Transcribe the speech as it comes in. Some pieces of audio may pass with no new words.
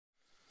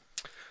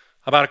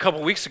About a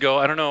couple weeks ago,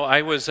 I don't know,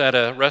 I was at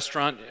a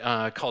restaurant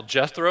called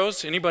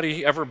Jethro's.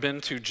 Anybody ever been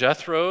to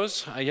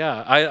Jethro's?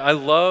 Yeah, I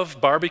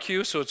love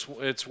barbecue, so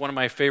it's one of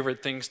my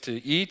favorite things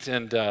to eat.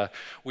 And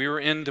we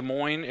were in Des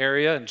Moines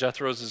area, and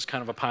Jethro's is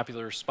kind of a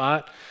popular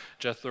spot,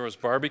 Jethro's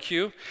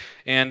Barbecue.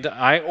 And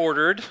I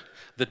ordered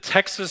the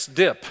Texas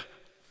dip.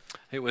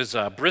 It was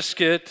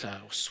brisket,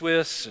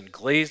 Swiss, and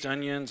glazed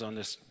onions on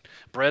this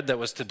bread that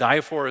was to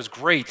die for. It was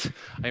great.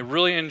 I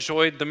really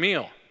enjoyed the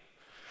meal.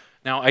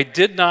 Now, I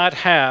did not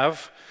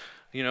have,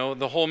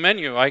 the whole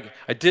menu. I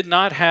did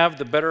not have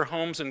the Better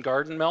Homes and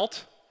Garden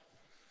Melt.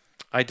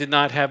 I did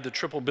not have the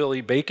Triple Billy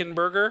Bacon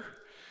Burger.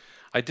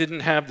 I didn't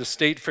have the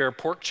State Fair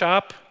Pork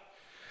Chop.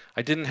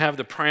 I didn't have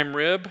the Prime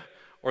Rib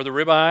or the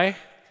Ribeye.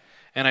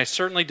 And I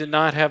certainly did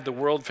not have the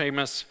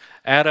world-famous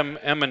Adam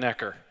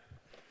Emmenecker.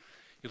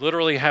 You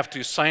literally have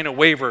to sign a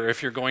waiver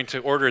if you're going to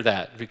order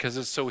that because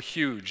it's so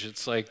huge.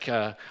 It's like,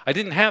 I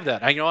didn't have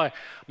that.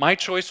 My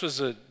choice was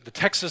the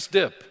Texas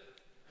dip.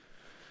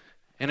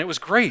 And it was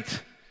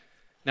great.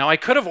 Now, I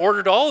could have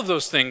ordered all of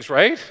those things,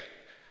 right?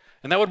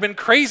 And that would have been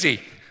crazy.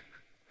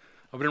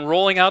 I would have been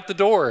rolling out the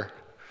door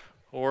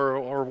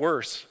or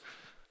worse.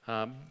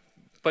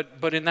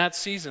 But in that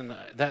season,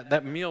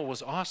 that meal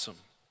was awesome.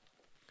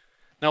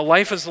 Now,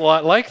 life is a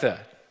lot like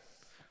that.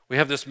 We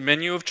have this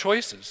menu of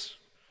choices,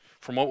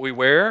 from what we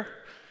wear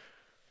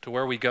to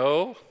where we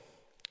go,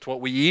 to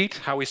what we eat,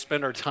 how we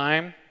spend our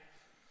time.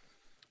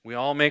 We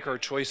all make our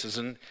choices.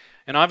 And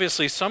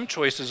obviously, some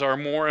choices are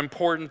more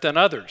important than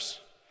others.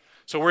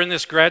 So we're in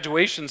this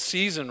graduation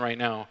season right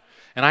now.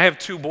 And I have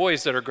two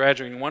boys that are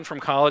graduating, one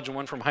from college and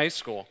one from high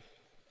school.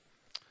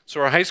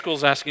 So our high school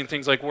is asking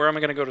things like, where am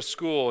I going to go to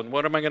school? And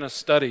what am I going to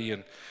study?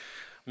 And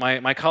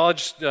my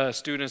college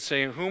student is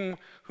saying, whom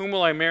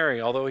will I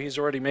marry? Although he's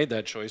already made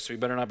that choice, so he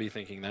better not be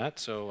thinking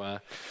that.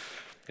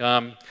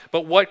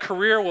 But what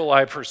career will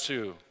I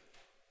pursue?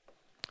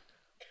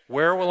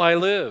 Where will I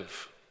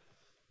live?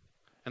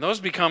 And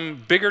those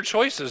become bigger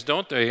choices,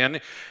 don't they?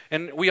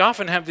 And we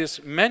often have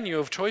this menu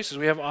of choices.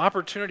 We have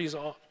opportunities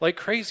like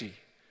crazy.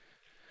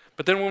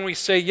 But then when we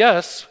say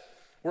yes,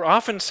 we're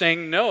often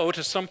saying no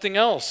to something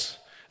else.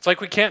 It's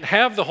like we can't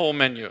have the whole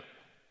menu.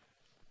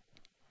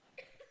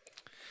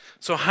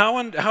 So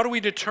how do we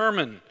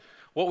determine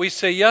what we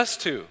say yes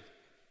to?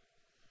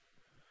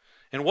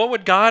 And what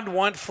would God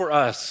want for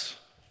us?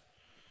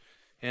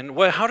 And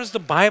how does the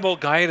Bible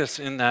guide us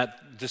in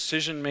that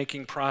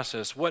decision-making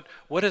process? What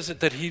is it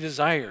that He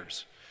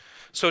desires?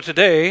 So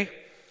today,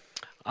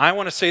 I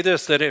want to say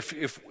this, that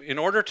if in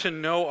order to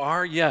know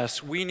our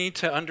yes, we need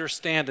to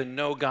understand and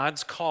know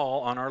God's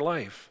call on our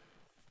life.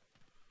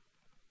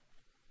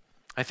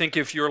 I think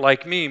if you're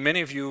like me,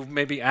 many of you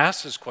maybe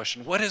asked this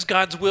question, what is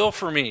God's will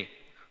for me?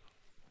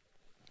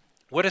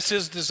 What is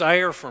His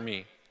desire for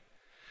me?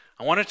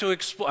 I want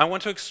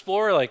to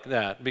explore like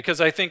that because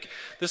I think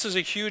this is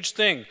a huge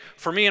thing.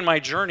 For me in my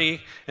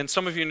journey, and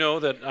some of you know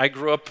that I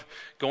grew up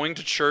going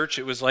to church.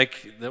 It was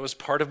like that was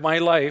part of my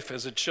life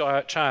as a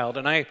child.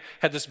 And I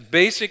had this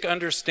basic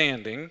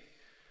understanding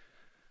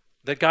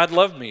that God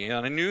loved me.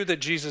 And I knew that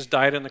Jesus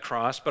died on the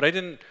cross, but I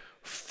didn't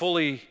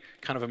fully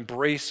kind of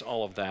embrace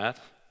all of that.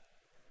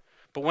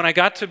 But when I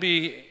got to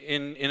be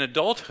in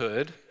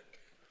adulthood,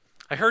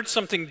 I heard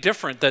something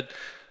different, that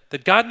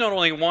God not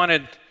only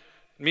wanted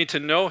me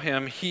to know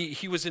Him,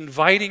 he was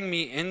inviting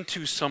me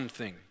into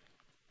something.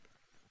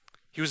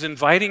 He was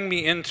inviting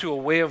me into a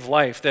way of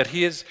life that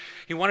He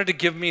wanted to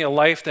give me a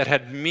life that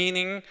had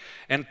meaning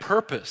and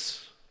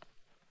purpose.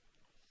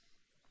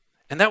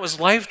 And that was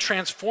life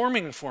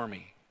transforming for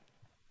me.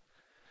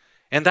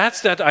 And that's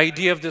that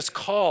idea of this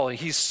call.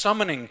 He's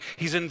summoning,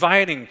 He's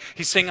inviting,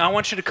 He's saying, I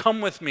want you to come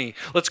with me.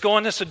 Let's go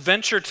on this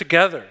adventure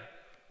together.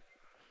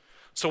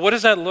 So what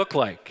does that look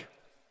like?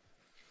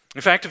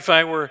 In fact, if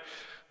I were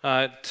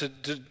to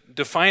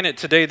define it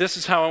today, this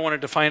is how I want to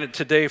define it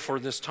today for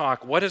this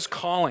talk. What is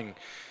calling?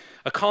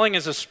 A calling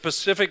is a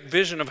specific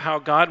vision of how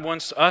God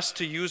wants us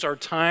to use our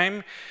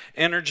time,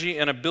 energy,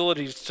 and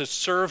abilities to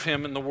serve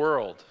Him in the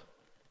world.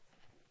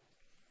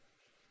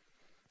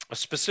 A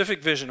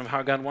specific vision of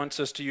how God wants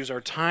us to use our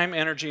time,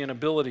 energy, and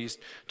abilities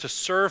to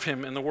serve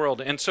Him in the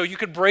world. And so you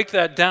could break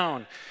that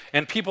down,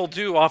 and people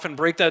do often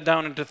break that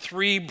down into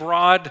three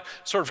broad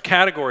sort of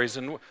categories.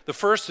 And the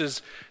first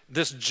is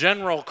this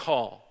general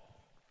call.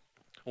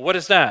 What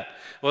is that?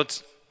 Well,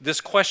 it's this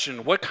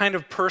question, what kind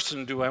of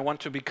person do I want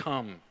to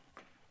become?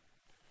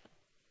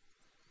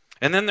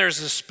 And then there's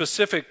a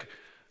specific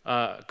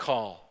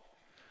call.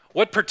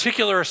 What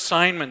particular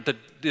assignment that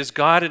is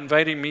God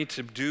inviting me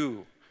to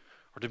do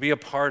or to be a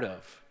part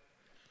of?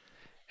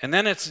 And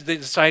then it's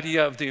this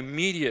idea of the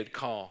immediate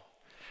call.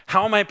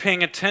 How am I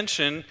paying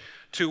attention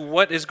to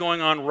what is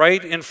going on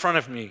right in front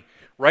of me,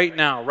 right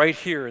now, right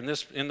here in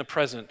the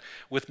present,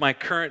 with my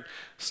current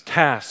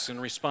tasks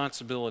and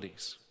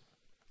responsibilities?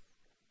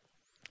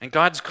 And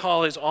God's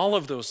call is all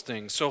of those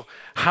things. So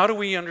how do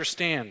we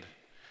understand?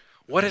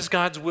 What is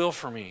God's will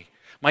for me?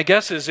 My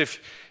guess is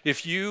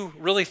if you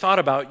really thought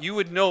about it, you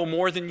would know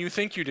more than you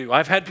think you do.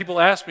 I've had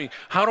people ask me,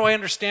 how do I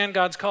understand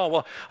God's call?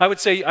 Well, I would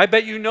say, I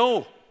bet you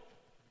know.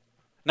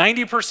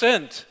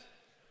 90% of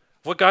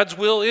what God's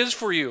will is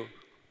for you.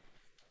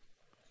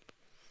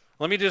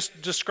 Let me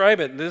just describe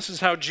it. This is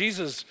how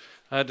Jesus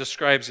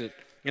describes it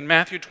in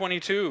Matthew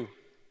 22.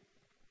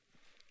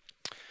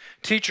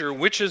 Teacher,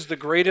 which is the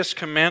greatest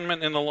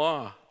commandment in the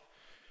law?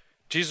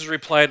 Jesus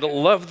replied,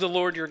 love the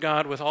Lord your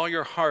God with all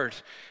your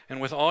heart and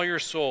with all your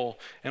soul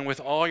and with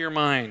all your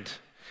mind.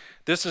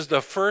 This is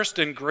the first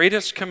and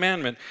greatest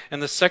commandment,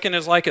 and the second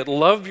is like it.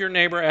 Love your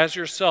neighbor as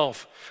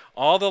yourself.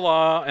 All the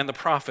law and the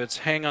prophets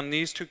hang on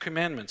these two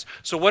commandments.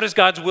 So what is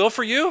God's will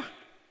for you?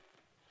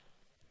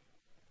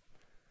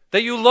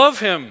 That you love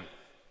him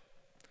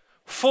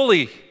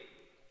fully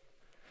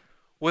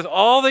with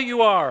all that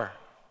you are,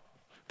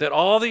 that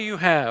all that you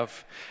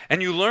have,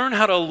 and you learn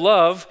how to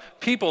love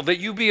people, that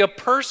you be a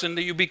person,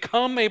 that you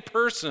become a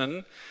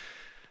person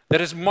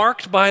that is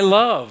marked by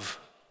love.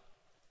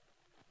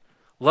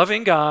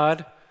 Loving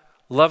God,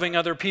 loving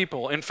other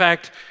people. In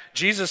fact,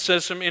 Jesus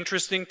says some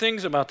interesting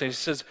things about this.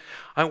 He says,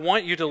 I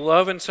want you to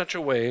love in such a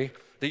way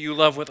that you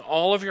love with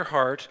all of your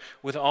heart,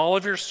 with all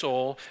of your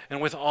soul, and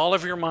with all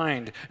of your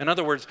mind. In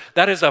other words,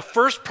 that is a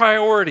first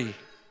priority.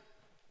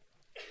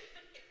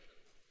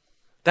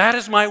 That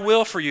is my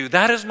will for you.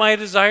 That is my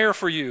desire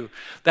for you.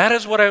 That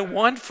is what I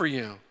want for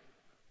you.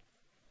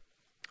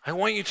 I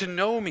want you to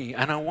know me,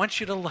 and I want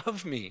you to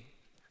love me.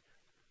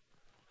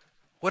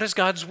 What is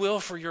God's will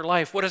for your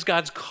life? What is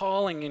God's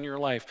calling in your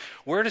life?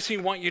 Where does he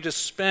want you to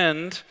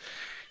spend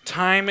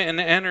time and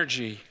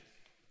energy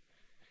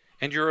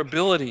and your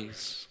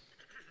abilities?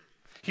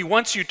 He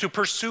wants you to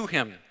pursue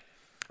him.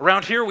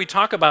 Around here we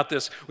talk about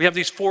this. We have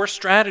these 4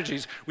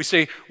 strategies. We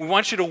say, we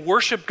want you to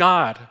worship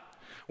God. I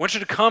want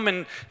you to come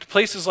into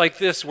places like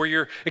this where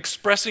you're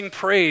expressing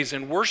praise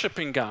and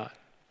worshiping God.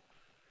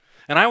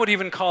 And I would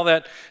even call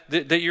that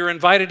you're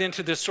invited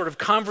into this sort of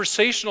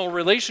conversational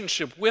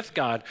relationship with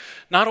God,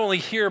 not only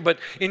here, but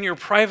in your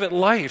private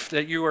life,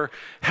 that you are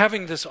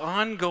having this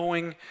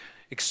ongoing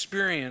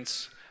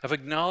experience of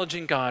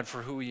acknowledging God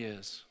for who he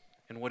is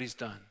and what he's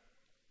done.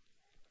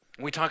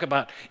 And we talk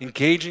about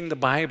engaging the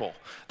Bible,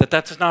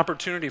 that's an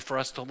opportunity for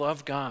us to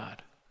love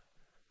God.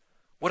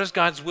 What is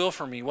God's will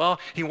for me? Well,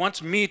 he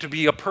wants me to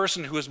be a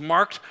person who is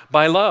marked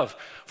by love.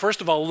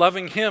 First of all,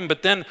 loving him,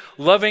 but then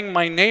loving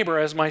my neighbor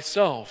as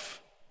myself.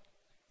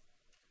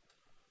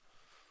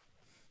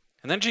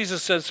 And then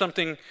Jesus says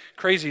something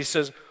crazy. He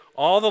says,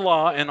 all the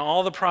law and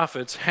all the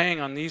prophets hang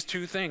on these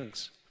 2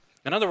 things.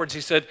 In other words, he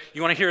said,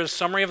 you want to hear a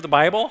summary of the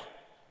Bible?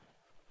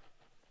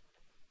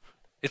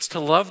 It's to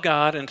love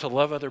God and to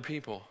love other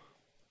people.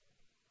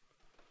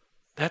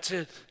 That's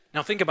it.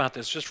 Now think about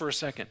this just for a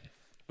second.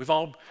 We've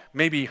all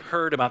maybe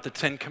heard about the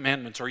 10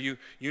 commandments, or you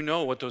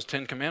know what those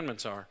 10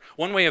 commandments are.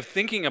 One way of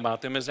thinking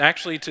about them is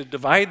actually to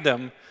divide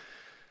them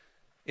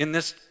in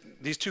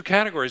these 2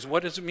 categories.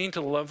 What does it mean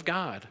to love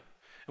God?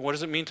 And what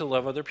does it mean to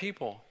love other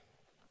people?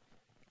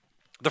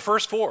 The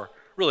first 4,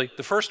 really,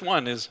 the first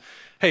one is,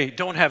 hey,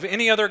 don't have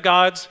any other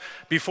gods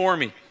before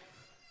me.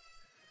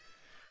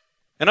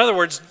 In other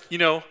words,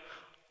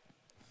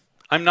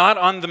 I'm not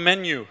on the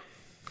menu.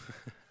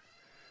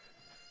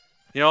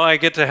 I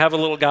get to have a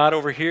little God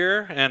over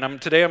here,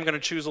 and today I'm going to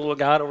choose a little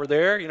God over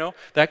there,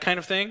 that kind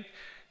of thing.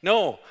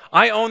 No,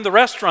 I own the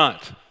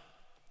restaurant.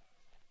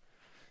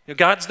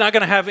 God's not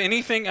going to have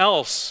anything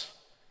else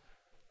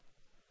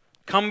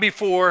come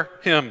before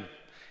him.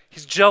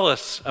 He's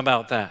jealous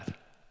about that.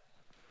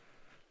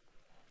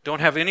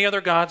 Don't have any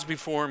other gods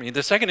before me.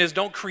 The second is,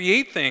 don't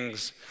create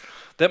things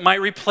that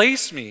might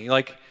replace me,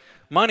 like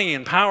money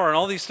and power and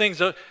all these things.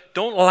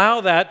 Don't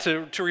allow that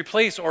to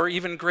replace, or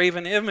even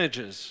graven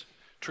images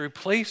to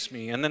replace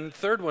me. And then the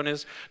third one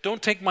is,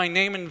 don't take my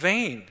name in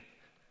vain.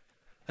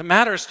 That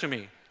matters to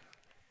me.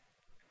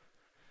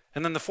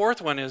 And then the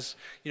fourth one is,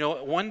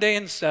 one day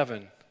in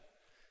 7,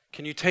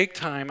 can you take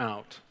time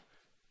out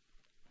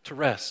to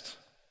rest,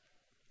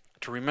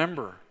 to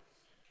remember,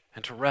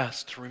 and to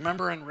rest, to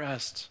remember and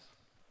rest.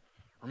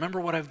 Remember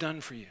what I've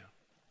done for you.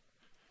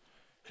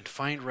 And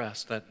find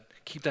rest,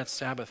 keep that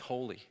Sabbath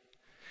holy.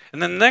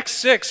 And then the next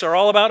 6 are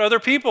all about other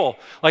people,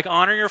 like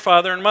honor your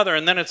father and mother.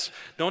 And then it's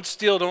don't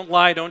steal, don't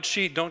lie, don't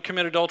cheat, don't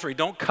commit adultery,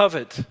 don't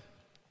covet.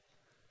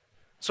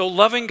 So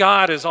loving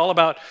God is all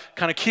about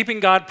kind of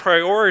keeping God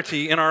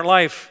priority in our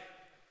life.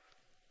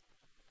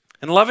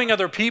 And loving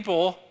other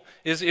people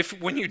is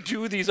when you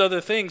do these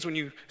other things, when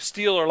you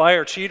steal or lie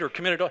or cheat or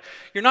commit adultery,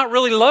 you're not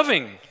really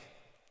loving.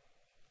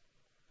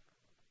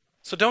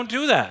 So don't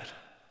do that.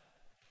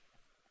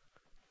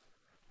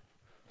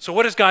 So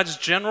what is God's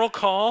general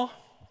call?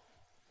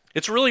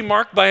 It's really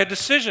marked by a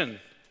decision.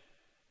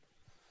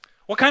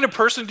 What kind of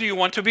person do you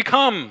want to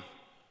become?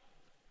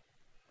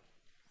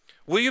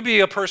 Will you be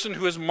a person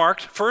who is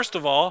marked, first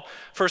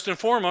and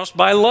foremost,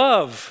 by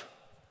love?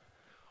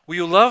 Will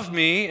you love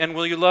me, and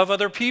will you love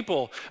other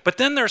people? But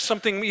then there's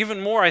something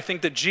even more, I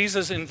think, that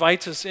Jesus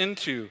invites us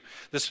into,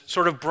 this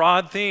sort of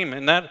broad theme,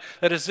 and that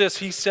is this.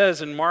 He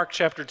says in Mark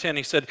chapter 10,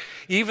 he said,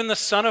 even the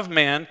Son of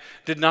Man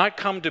did not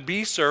come to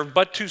be served,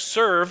 but to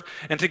serve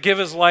and to give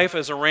his life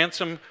as a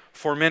ransom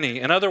for many.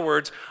 In other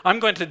words, I'm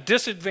going to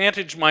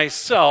disadvantage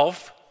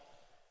myself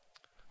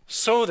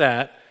so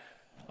that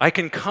I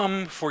can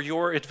come for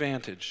your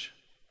advantage.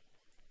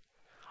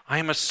 I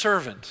am a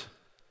servant.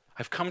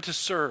 I've come to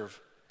serve.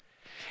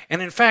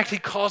 And in fact, he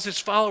calls his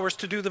followers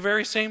to do the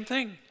very same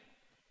thing.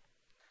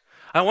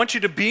 I want you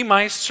to be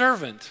my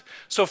servant.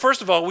 So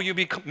first of all, will you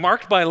be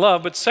marked by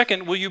love? But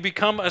second, will you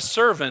become a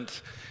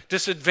servant,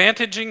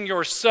 disadvantaging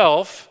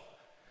yourself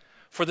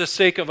for the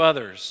sake of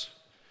others?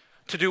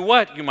 To do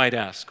what, you might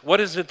ask?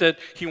 What is it that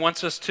he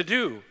wants us to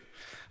do?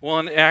 Well,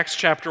 in Acts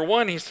chapter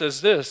 1, he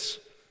says this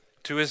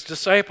to his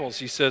disciples.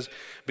 He says,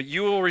 "But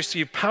you will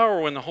receive power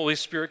when the Holy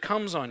Spirit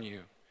comes on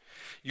you.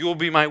 You will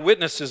be my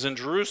witnesses in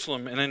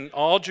Jerusalem and in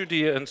all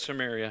Judea and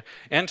Samaria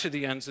and to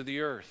the ends of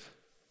the earth."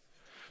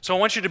 So I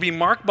want you to be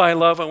marked by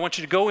love. I want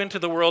you to go into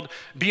the world,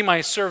 be my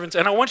servants,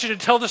 and I want you to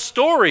tell the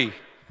story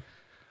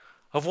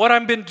of what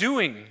I've been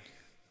doing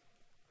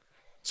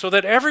so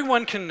that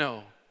everyone can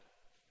know.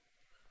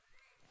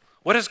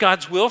 What is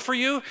God's will for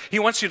you? He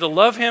wants you to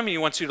love him. He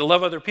wants you to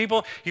love other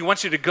people. He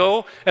wants you to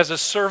go as a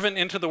servant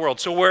into the world.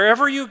 So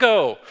wherever you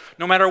go,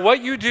 no matter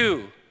what you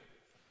do,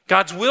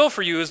 God's will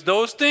for you is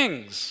those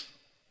things.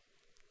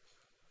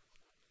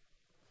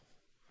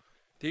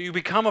 That you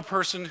become a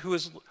person who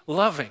is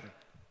loving.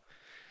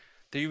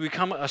 That you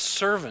become a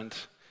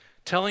servant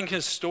telling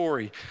his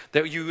story.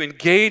 That you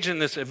engage in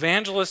this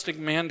evangelistic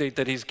mandate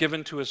that he's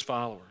given to his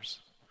followers.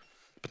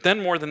 But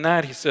then more than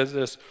that, he says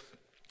this,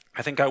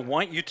 I think I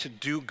want you to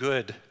do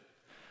good.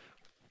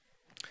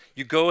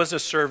 You go as a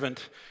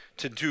servant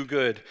to do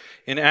good.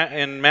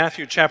 In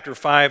Matthew chapter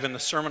 5, in the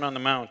Sermon on the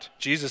Mount,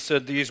 Jesus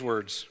said these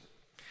words,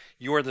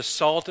 "You are the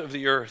salt of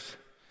the earth,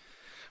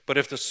 but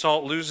if the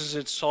salt loses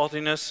its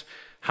saltiness,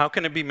 how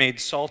can it be made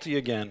salty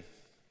again?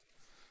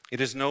 It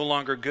is no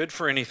longer good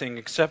for anything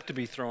except to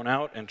be thrown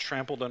out and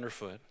trampled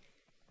underfoot.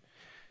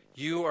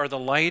 You are the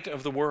light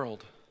of the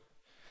world.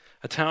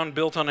 A town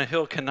built on a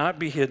hill cannot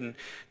be hidden,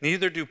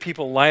 neither do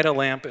people light a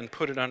lamp and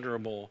put it under a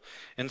bowl.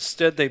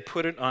 Instead, they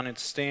put it on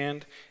its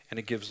stand, and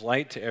it gives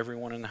light to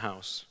everyone in the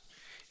house.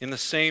 In the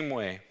same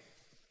way,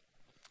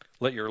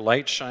 let your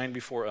light shine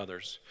before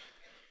others,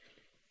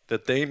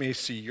 that they may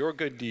see your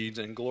good deeds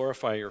and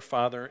glorify your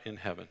Father in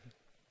heaven."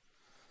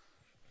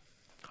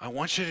 I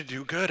want you to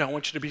do good. I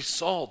want you to be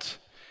salt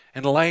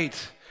and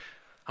light.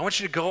 I want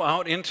you to go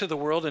out into the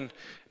world and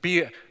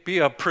be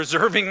a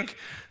preserving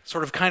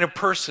sort of kind of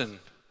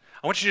person.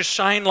 I want you to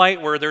shine light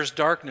where there's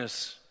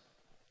darkness.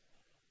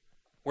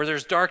 Where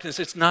there's darkness,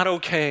 it's not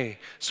okay.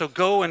 So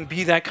go and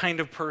be that kind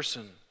of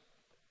person.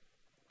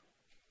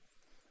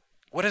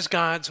 What is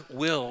God's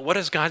will? What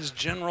is God's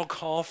general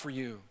call for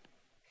you?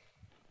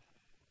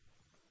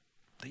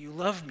 That you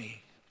love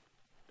me.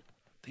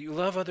 That you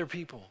love other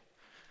people.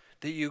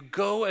 That you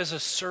go as a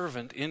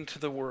servant into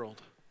the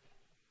world.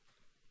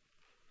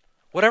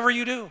 Whatever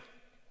you do,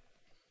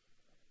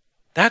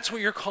 that's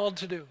what you're called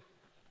to do.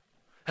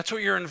 That's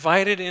what you're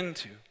invited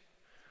into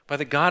by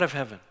the God of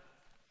heaven.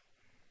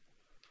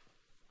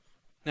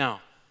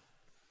 Now,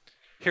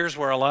 here's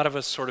where a lot of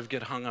us sort of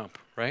get hung up,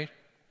 right?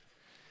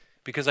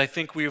 Because I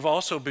think we've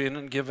also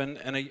been given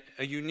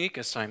a unique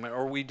assignment,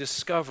 or we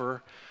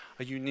discover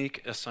a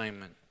unique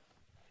assignment.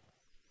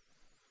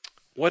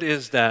 What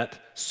is that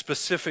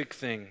specific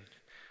thing?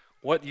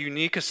 What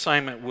unique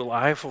assignment will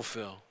I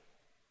fulfill?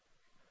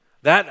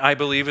 That, I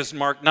believe, is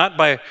marked not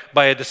by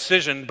a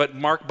decision, but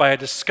marked by a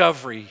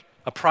discovery,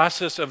 a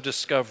process of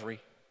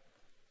discovery.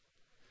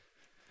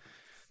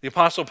 The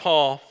Apostle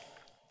Paul,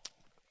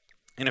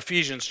 in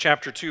Ephesians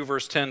chapter 2,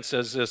 verse 10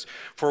 says this,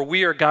 "For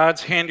we are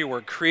God's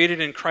handiwork, created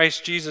in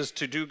Christ Jesus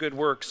to do good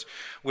works,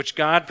 which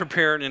God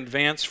prepared in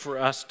advance for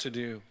us to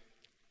do."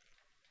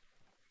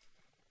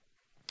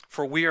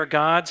 For we are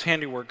God's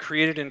handiwork,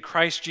 created in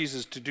Christ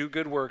Jesus to do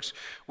good works,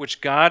 which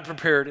God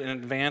prepared in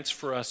advance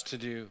for us to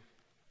do.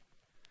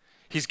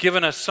 He's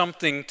given us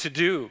something to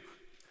do.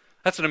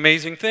 That's an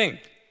amazing thing.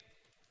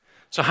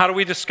 So how do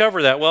we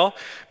discover that? Well,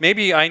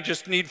 maybe I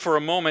just need for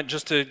a moment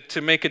just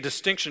to make a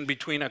distinction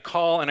between a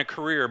call and a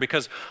career,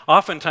 because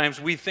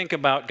oftentimes we think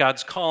about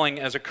God's calling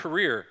as a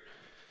career.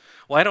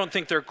 Well, I don't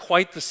think they're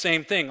quite the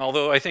same thing,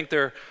 although I think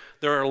there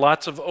are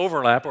lots of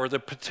overlap, or the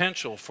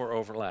potential for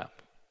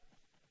overlap.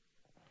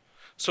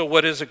 So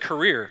what is a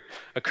career?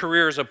 A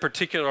career is a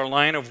particular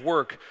line of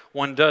work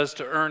one does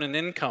to earn an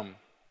income.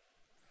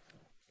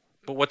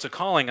 But what's a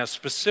calling? A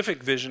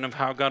specific vision of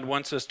how God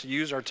wants us to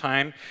use our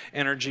time,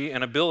 energy,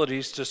 and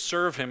abilities to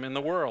serve him in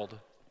the world.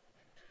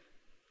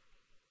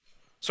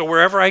 So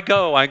wherever I'm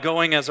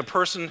going as a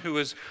person who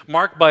is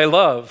marked by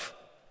love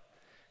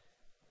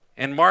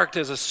and marked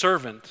as a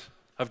servant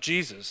of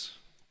Jesus.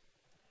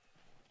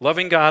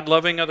 Loving God,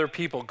 loving other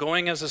people,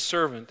 going as a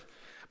servant.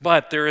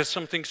 But there is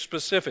something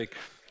specific.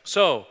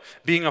 So,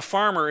 being a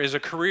farmer is a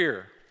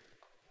career.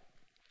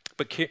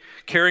 But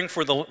caring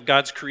for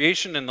God's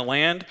creation and the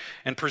land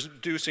and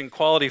producing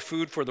quality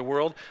food for the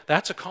world,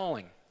 that's a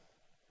calling.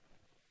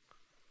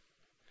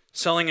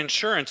 Selling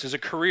insurance is a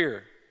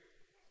career,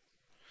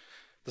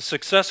 the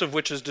success of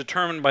which is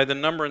determined by the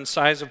number and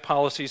size of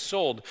policies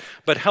sold.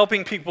 But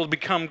helping people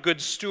become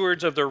good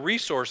stewards of their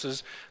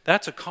resources,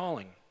 that's a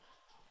calling.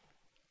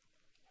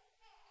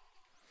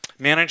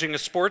 Managing a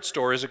sports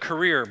store is a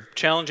career.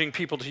 Challenging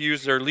people to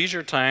use their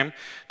leisure time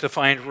to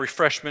find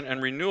refreshment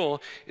and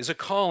renewal is a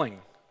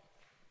calling.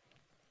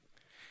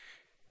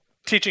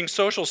 Teaching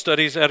social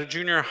studies at a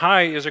junior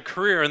high is a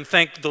career, and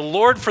thank the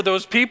Lord for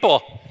those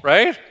people,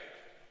 right?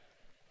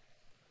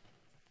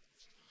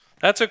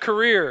 That's a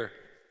career.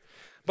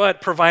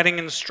 But providing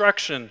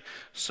instruction,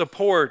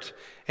 support,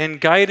 and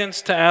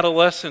guidance to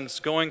adolescents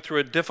going through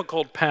a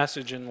difficult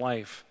passage in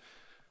life,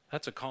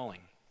 that's a calling.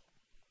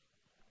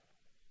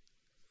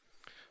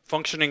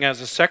 Functioning as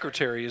a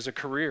secretary is a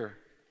career.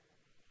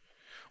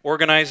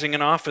 Organizing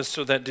an office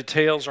so that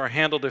details are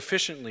handled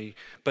efficiently,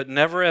 but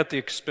never at the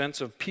expense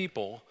of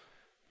people,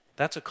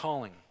 that's a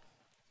calling.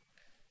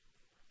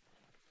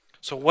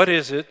 So what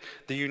is it,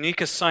 the unique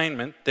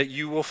assignment that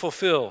you will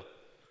fulfill?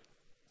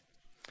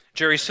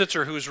 Jerry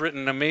Sitzer, who's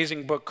written an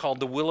amazing book called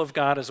The Will of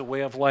God as a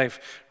Way of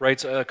Life,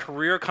 writes, a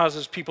career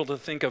causes people to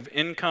think of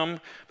income,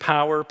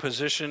 power,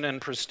 position,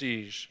 and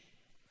prestige.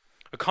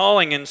 A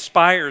calling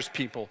inspires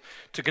people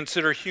to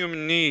consider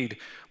human need,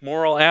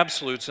 moral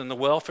absolutes, and the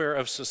welfare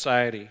of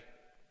society.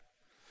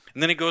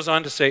 And then he goes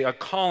on to say, a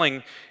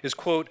calling is,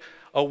 quote,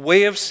 a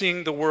way of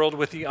seeing the world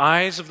with the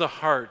eyes of the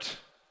heart.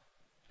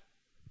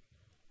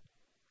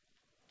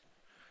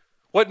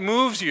 What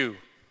moves you?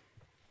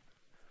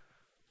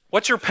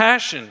 What's your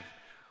passion?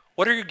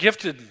 What are your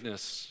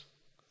giftedness?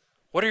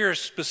 What are your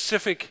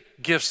specific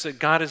gifts that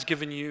God has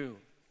given you?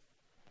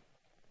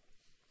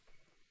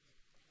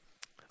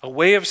 A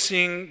way of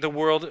seeing the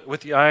world with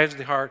the eyes of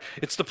the heart.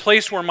 It's the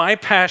place where my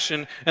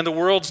passion and the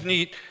world's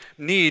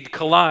need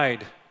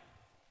collide.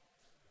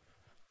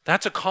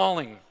 That's a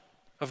calling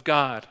of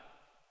God.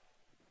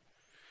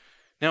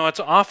 Now,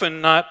 it's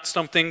often not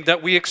something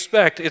that we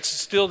expect. It's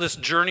still this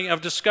journey of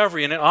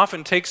discovery, and it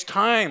often takes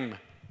time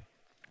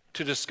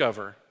to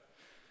discover.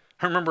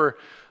 I remember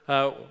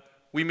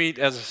we meet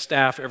as a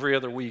staff every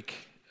other week,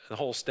 the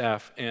whole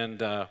staff,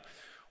 and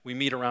we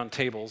meet around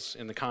tables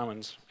in the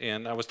Commons.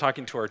 And I was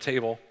talking to our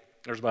table.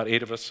 There's about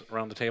 8 of us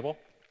around the table.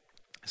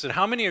 I said,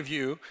 how many of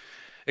you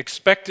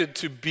expected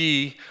to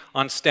be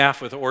on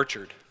staff with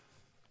Orchard?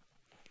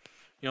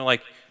 You know,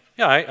 like,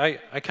 yeah,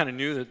 I kind of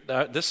knew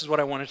that this is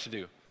what I wanted to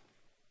do.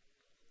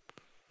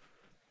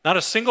 Not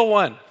a single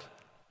one.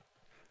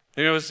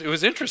 You know, it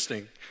was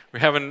interesting. We're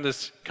having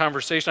this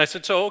conversation. I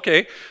said, so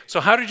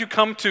how did you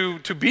come to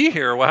be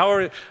here?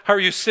 Well, how are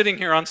you sitting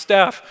here on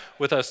staff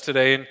with us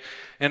today?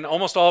 And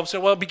almost all of them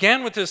said, well, it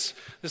began with this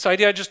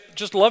idea, I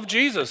just love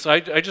Jesus. I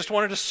just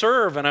wanted to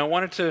serve, and I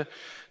wanted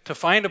to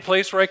find a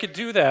place where I could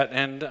do that.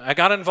 And I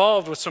got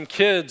involved with some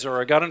kids,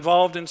 or I got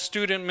involved in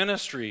student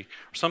ministry,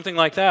 or something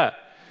like that.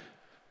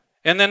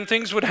 And then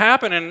things would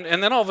happen,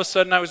 and then all of a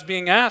sudden I was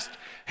being asked,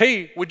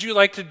 hey, would you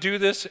like to do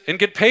this and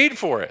get paid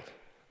for it?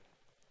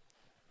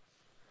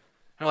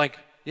 They're like,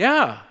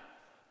 yeah.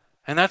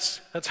 And that's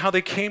how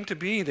they came to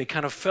be. They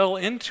kind of fell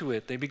into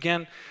it. They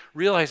began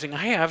realizing,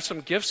 hey, I have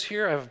some gifts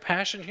here. I have a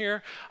passion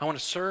here. I want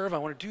to serve. I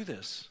want to do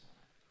this.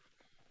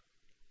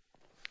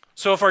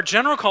 So if our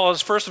general call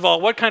is, first of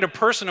all, what kind of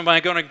person am I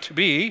going to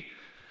be?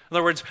 In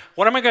other words,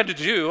 what am I going to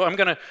do? I'm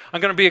going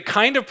to be a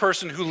kind of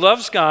person who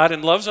loves God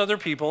and loves other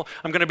people.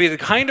 I'm going to be the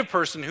kind of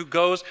person who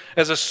goes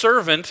as a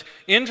servant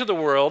into the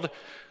world,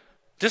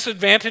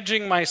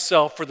 disadvantaging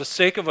myself for the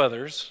sake of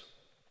others.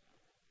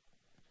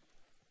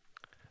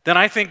 Then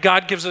I think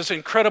God gives us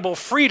incredible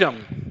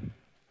freedom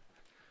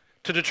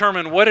to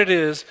determine what it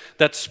is,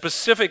 that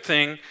specific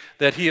thing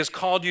that He has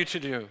called you to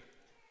do.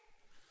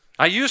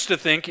 I used to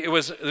think it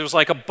was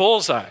like a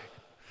bullseye,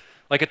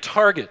 like a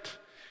target,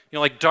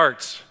 like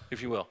darts,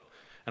 if you will.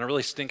 And I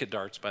really stink at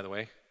darts, by the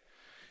way.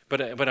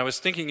 But I was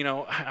thinking,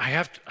 I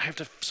have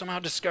to somehow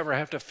discover, I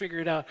have to figure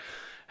it out.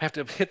 I have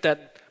to hit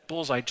that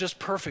bullseye just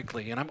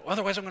perfectly, and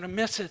otherwise I'm going to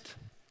miss it.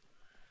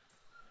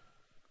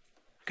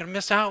 I'm going to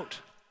miss out.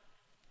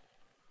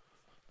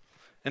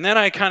 And then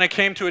I kind of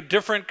came to a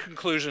different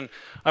conclusion.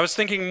 I was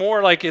thinking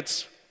more like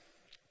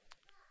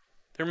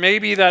there may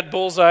be that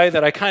bullseye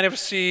that I kind of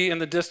see in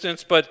the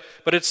distance, but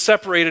it's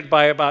separated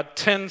by about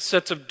 10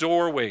 sets of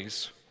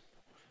doorways.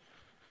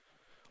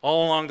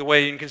 All along the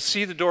way, you can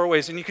see the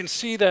doorways, and you can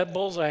see that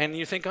bullseye, and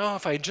you think,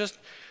 if I just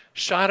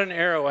shot an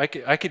arrow, I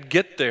could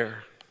get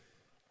there.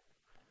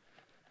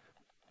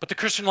 But the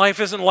Christian life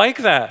isn't like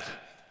that.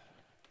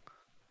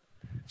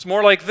 It's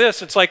more like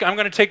this. It's like I'm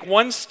going to take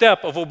one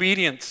step of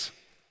obedience.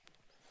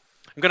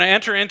 I'm going to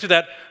enter into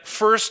that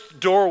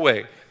first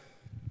doorway.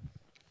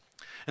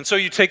 And so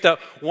you take that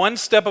one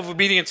step of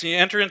obedience and you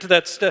enter into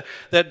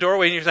that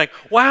doorway, and you're like,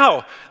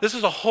 wow, this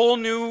is a whole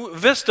new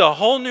vista, a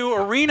whole new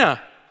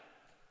arena.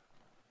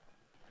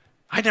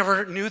 I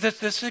never knew that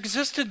this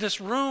existed,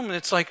 this room. And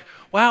it's like,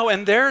 wow,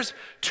 and there's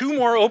 2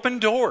 more open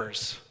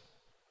doors.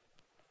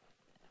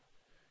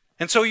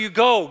 And so you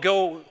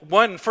go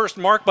one first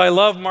marked by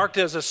love, marked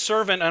as a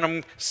servant, and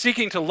I'm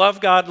seeking to love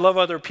God, love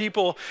other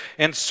people,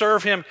 and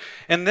serve Him.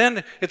 And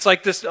then it's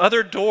like this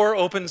other door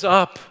opens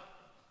up.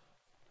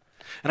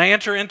 And I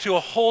enter into a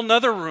whole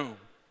nother room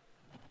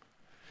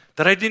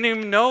that I didn't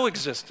even know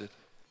existed.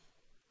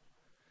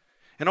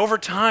 And over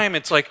time,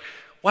 it's like,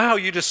 wow,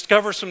 you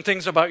discover some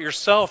things about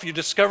yourself. You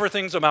discover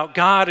things about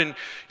God, and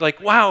like,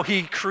 wow,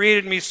 He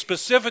created me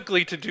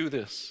specifically to do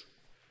this.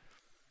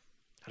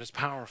 That is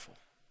powerful.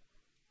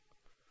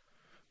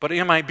 But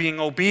am I being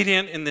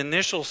obedient in the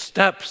initial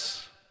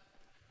steps?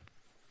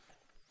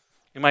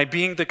 Am I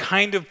being the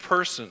kind of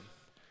person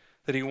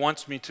that He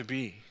wants me to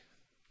be?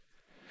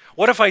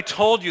 What if I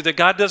told you that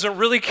God doesn't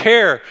really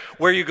care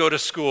where you go to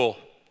school,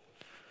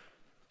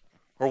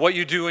 or what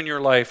you do in your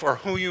life, or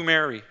who you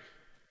marry?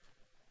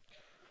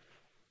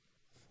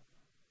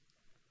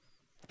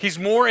 He's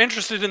more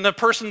interested in the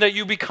person that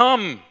you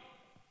become.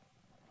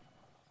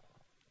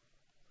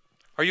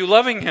 Are you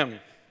loving Him?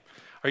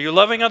 Are you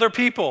loving other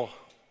people?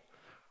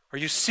 Are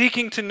you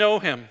seeking to know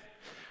Him?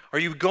 Are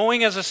you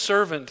going as a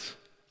servant?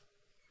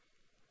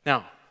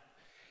 Now,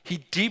 He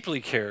deeply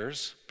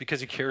cares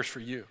because He cares for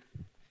you.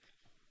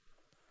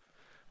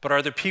 But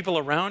are the people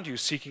around you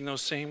seeking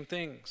those same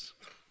things?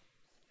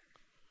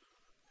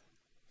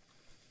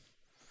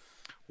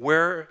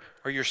 Where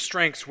are your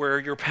strengths? Where are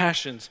your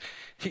passions?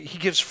 He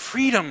gives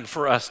freedom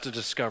for us to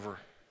discover.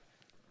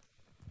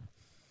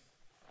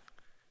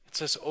 It's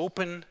this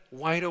open,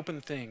 wide open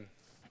thing.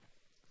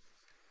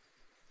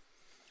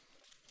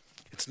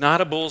 It's not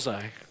a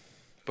bullseye,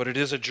 but it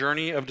is a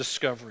journey of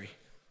discovery.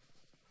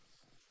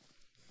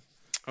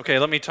 Okay,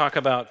 let me talk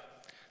about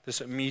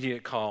this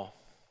immediate call,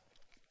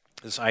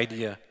 this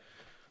idea.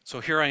 So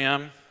here I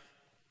am,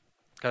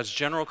 God's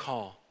general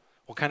call.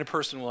 What kind of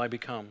person will I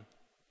become?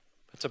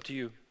 That's up to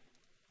you.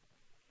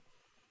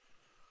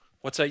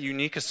 What's that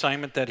unique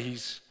assignment that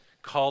He's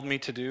called me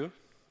to do?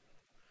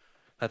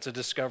 That's a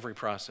discovery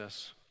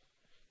process.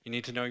 You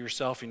need to know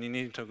yourself and you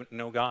need to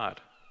know God.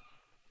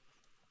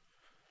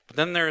 But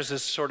then there is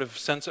this sort of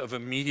sense of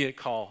immediate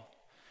call.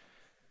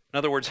 In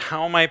other words,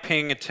 how am I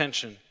paying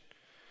attention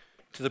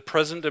to the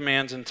present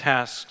demands and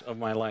tasks of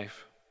my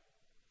life?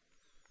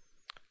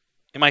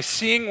 Am I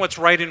seeing what's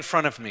right in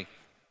front of me?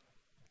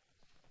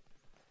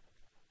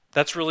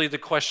 That's really the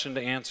question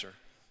to answer.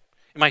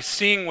 Am I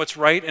seeing what's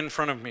right in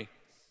front of me?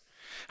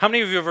 How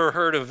many of you have ever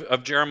heard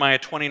of Jeremiah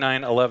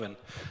 29:11,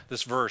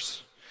 this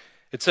verse?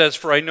 It says,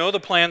 "For I know the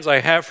plans I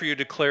have for you,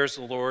 declares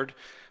the Lord,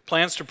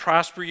 plans to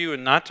prosper you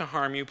and not to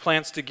harm you,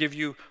 plans to give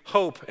you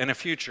hope and a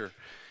future."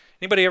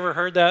 Anybody ever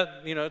heard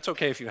that? You know, it's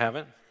okay if you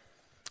haven't.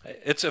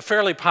 It's a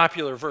fairly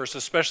popular verse,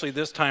 especially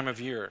this time of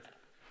year.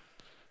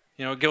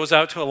 You know, it goes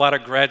out to a lot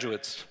of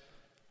graduates.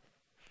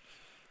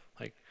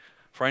 Like,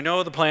 "For I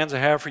know the plans I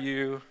have for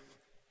you,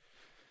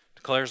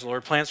 declares the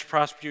Lord, plans to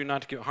prosper you,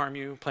 not to harm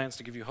you, plans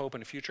to give you hope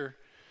and a future."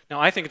 Now,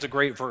 I think it's a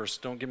great verse,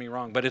 don't get me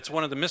wrong, but it's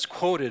one of the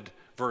misquoted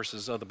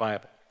verses of the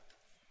Bible.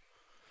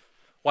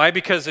 Why?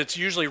 Because it's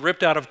usually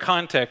ripped out of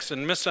context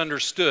and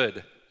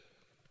misunderstood.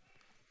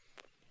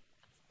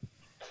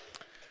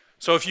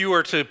 So if you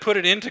were to put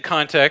it into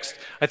context,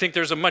 I think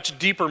there's a much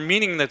deeper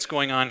meaning that's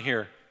going on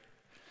here.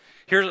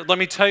 Here, let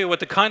me tell you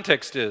what the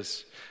context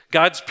is.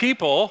 God's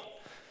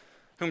people,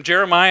 whom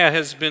Jeremiah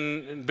has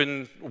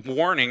been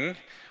warning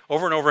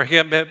over and over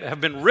again, have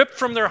been ripped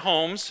from their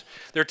homes.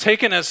 They're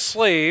taken as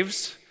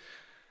slaves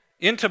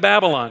into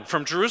Babylon,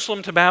 from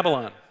Jerusalem to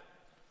Babylon.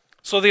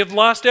 So they have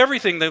lost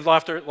everything. They've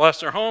lost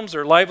their homes,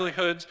 their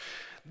livelihoods.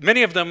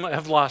 Many of them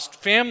have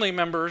lost family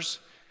members,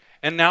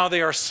 and now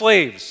they are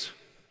slaves.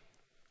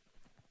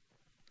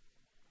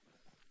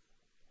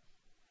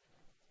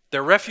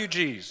 They're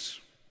refugees.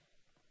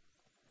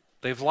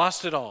 They've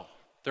lost it all.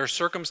 Their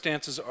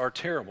circumstances are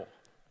terrible.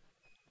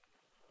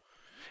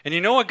 And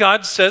you know what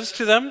God says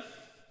to them?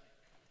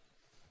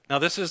 Now,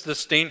 this is the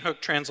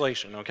Steinhook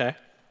translation, okay?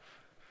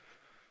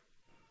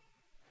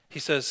 He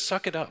says,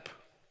 "Suck it up."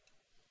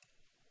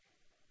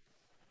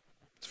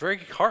 It's very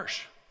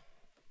harsh.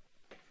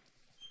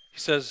 He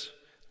says,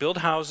 "Build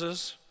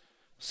houses,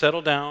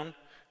 settle down,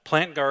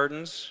 plant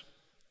gardens,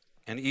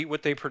 and eat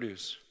what they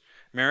produce.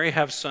 Marry,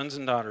 have sons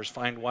and daughters.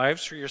 Find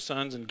wives for your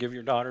sons and give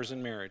your daughters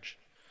in marriage,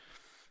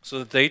 so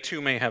that they too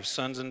may have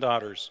sons and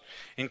daughters.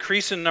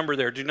 Increase in number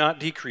there, do not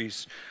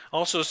decrease.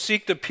 Also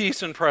seek the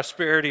peace and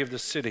prosperity of the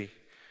city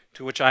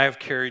to which I have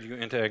carried you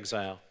into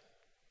exile."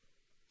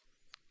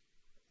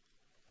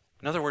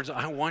 In other words,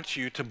 I want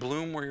you to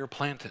bloom where you're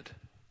planted.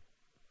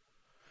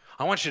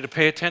 I want you to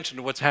pay attention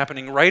to what's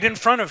happening right in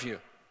front of you.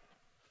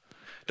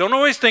 Don't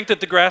always think that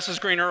the grass is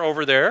greener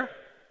over there.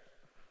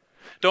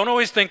 Don't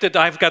always think that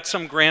I've got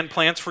some grand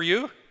plans for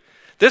you.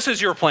 This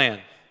is your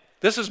plan.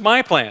 This is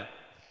my plan.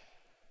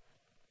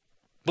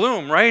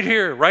 Bloom right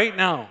here, right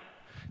now.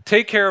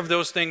 Take care of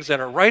those things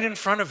that are right in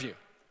front of you.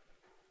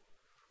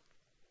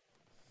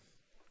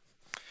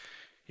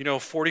 You know,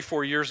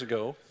 44 years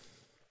ago,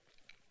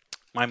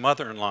 my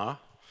mother-in-law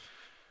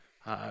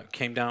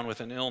came down with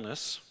an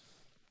illness.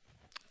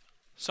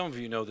 Some of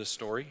you know this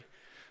story,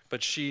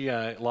 but she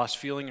lost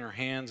feeling in her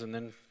hands, and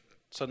then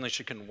suddenly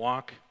she couldn't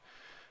walk.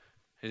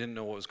 They didn't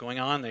know what was going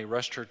on. They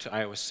rushed her to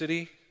Iowa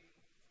City.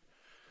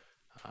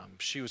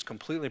 She was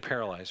completely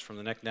paralyzed from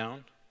the neck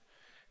down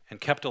and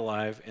kept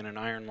alive in an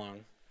iron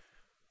lung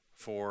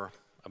for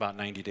about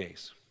 90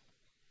 days.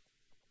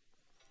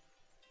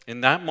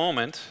 In that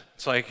moment,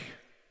 it's like,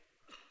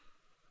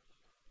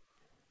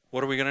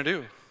 what are we going to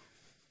do?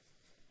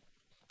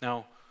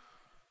 Now,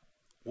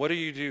 what do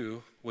you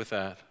do with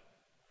that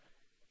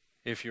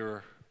if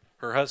you're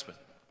her husband?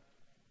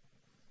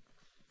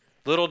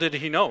 Little did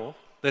he know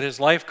that his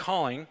life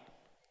calling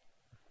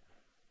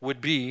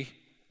would be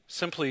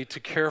simply to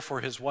care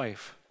for his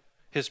wife.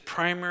 His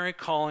primary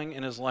calling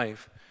in his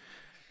life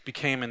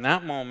became in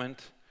that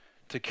moment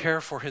to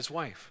care for his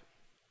wife.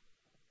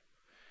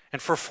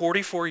 And for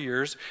 44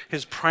 years,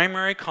 his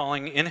primary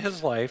calling in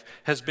his life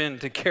has been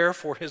to care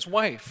for his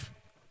wife.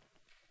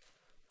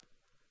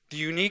 The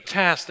unique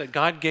task that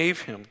God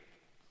gave him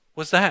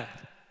was that,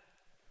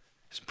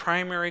 his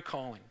primary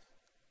calling.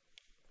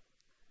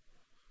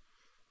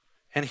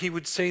 And he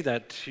would say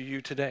that to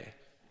you today.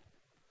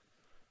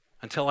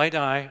 Until I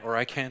die or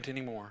I can't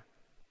anymore,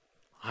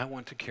 I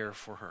want to care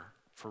for her,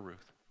 for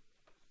Ruth.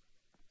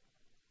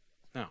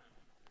 Now,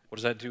 what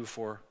does that do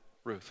for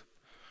Ruth,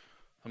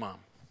 the mom?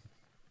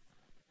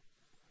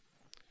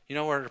 You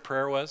know what her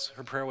prayer was?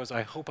 Her prayer was,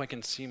 I hope I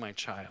can see my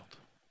child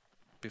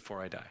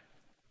before I die.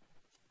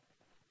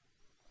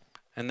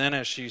 And then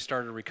as she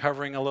started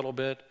recovering a little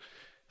bit,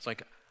 it's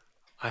like,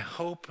 I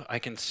hope I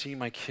can see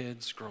my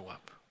kids grow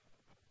up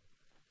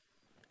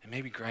and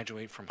maybe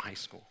graduate from high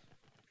school.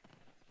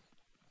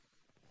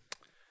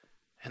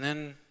 And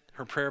then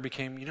her prayer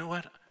became, you know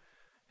what?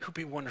 It would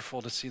be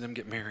wonderful to see them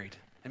get married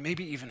and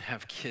maybe even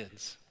have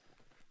kids.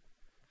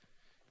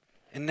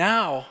 And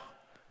now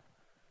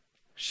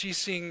she's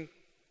seeing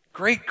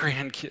great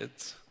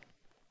grandkids.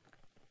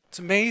 It's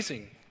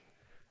amazing.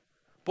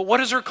 But what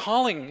is her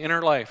calling in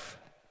her life?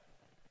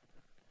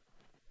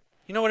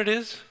 You know what it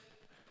is?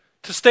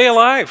 To stay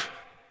alive.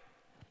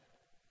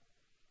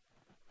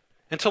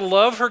 And to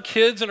love her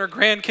kids and her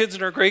grandkids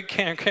and her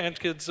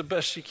great-grandkids the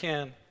best she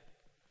can.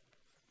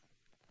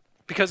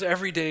 Because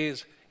every day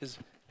is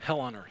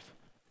hell on earth.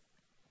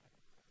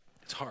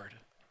 It's hard.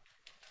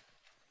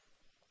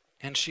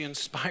 And she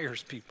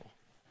inspires people.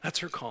 That's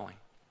her calling.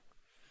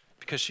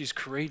 Because she's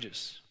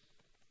courageous.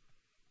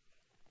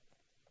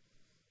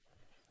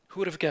 Who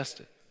would have guessed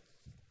it?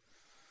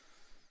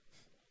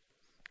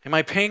 Am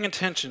I paying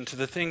attention to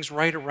the things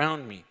right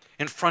around me,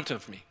 in front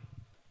of me?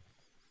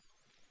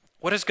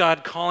 What is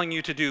God calling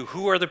you to do?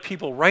 Who are the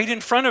people right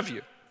in front of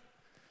you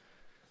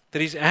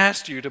that He's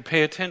asked you to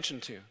pay attention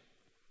to?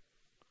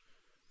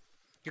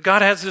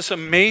 God has this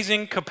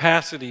amazing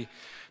capacity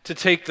to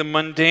take the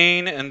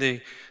mundane and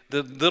the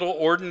little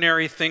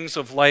ordinary things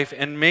of life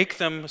and make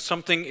them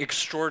something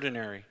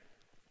extraordinary.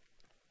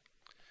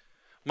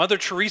 Mother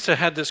Teresa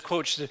had this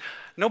quote. She said,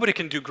 nobody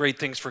can do great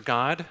things for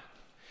God.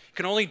 You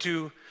can only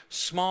do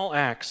small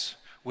acts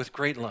with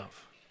great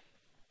love.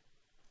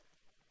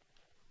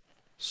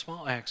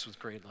 Small acts with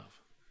great love.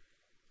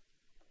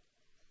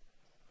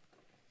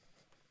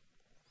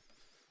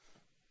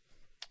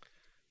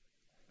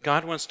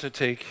 God wants to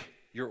take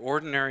your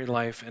ordinary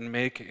life and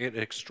make it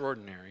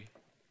extraordinary.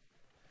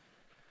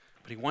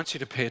 But He wants you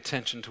to pay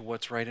attention to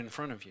what's right in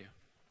front of you.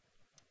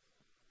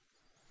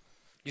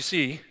 You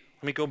see,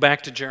 let me go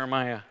back to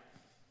Jeremiah.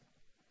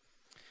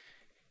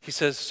 He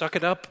says, suck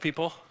it up,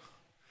 people.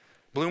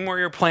 Bloom where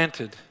you're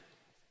planted.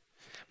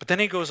 But then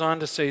he goes on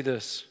to say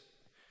this.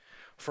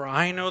 For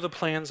I know the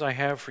plans I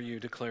have for you,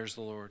 declares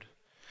the Lord.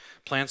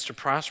 Plans to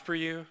prosper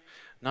you,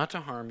 not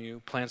to harm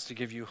you. Plans to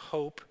give you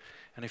hope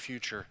and a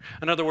future.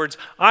 In other words,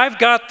 I've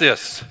got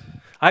this.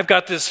 I've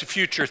got this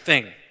future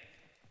thing.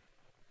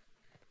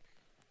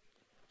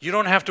 You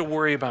don't have to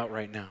worry about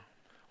right now.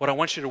 What I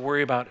want you to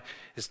worry about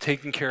is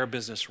taking care of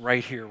business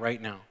right here,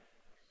 right now.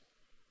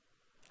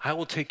 I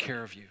will take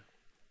care of you.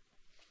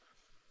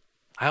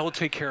 I will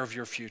take care of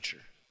your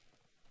future.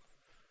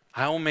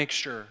 I will make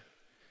sure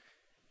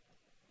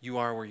you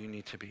are where you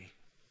need to be.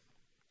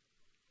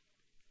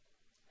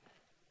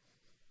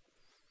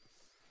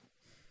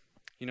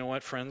 You know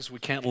what, friends? We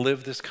can't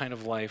live this kind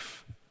of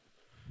life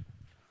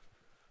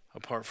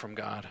apart from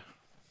God.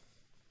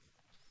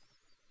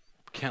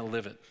 We can't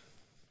live it.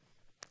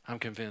 I'm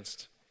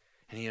convinced.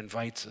 And He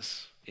invites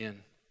us in.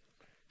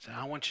 He said,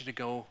 I want you to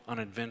go on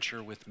an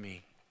adventure with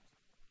me.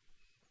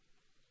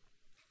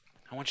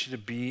 I want you to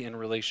be in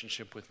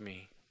relationship with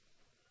me.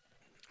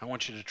 I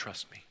want you to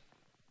trust me.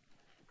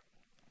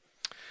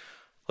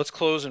 Let's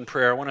close in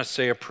prayer. I want to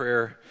say a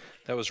prayer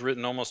that was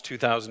written almost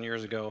 2,000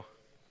 years ago.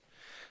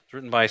 It's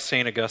written by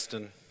St.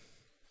 Augustine.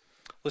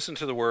 Listen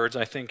to the words.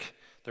 I think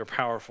they're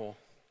powerful.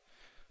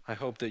 I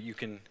hope that you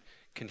can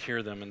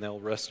hear them and they'll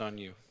rest on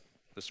you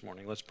this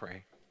morning. Let's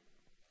pray.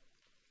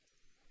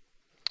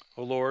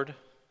 O Lord,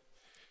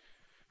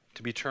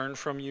 to be turned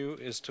from you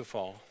is to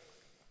fall.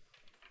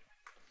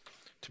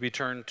 To be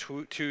turned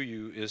to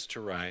you is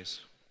to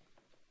rise.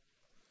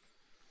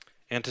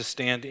 And to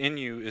stand in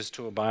you is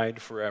to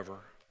abide forever.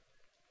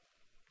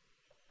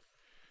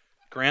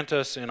 Grant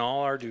us in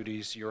all our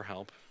duties your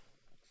help,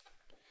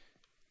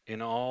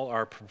 in all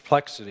our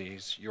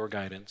perplexities your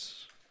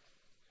guidance,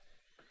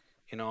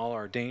 in all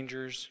our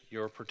dangers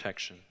your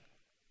protection,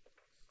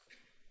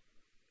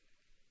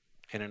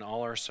 and in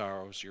all our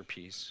sorrows your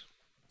peace.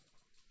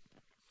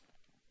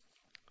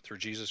 Through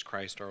Jesus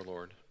Christ our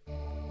Lord.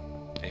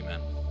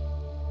 Amen.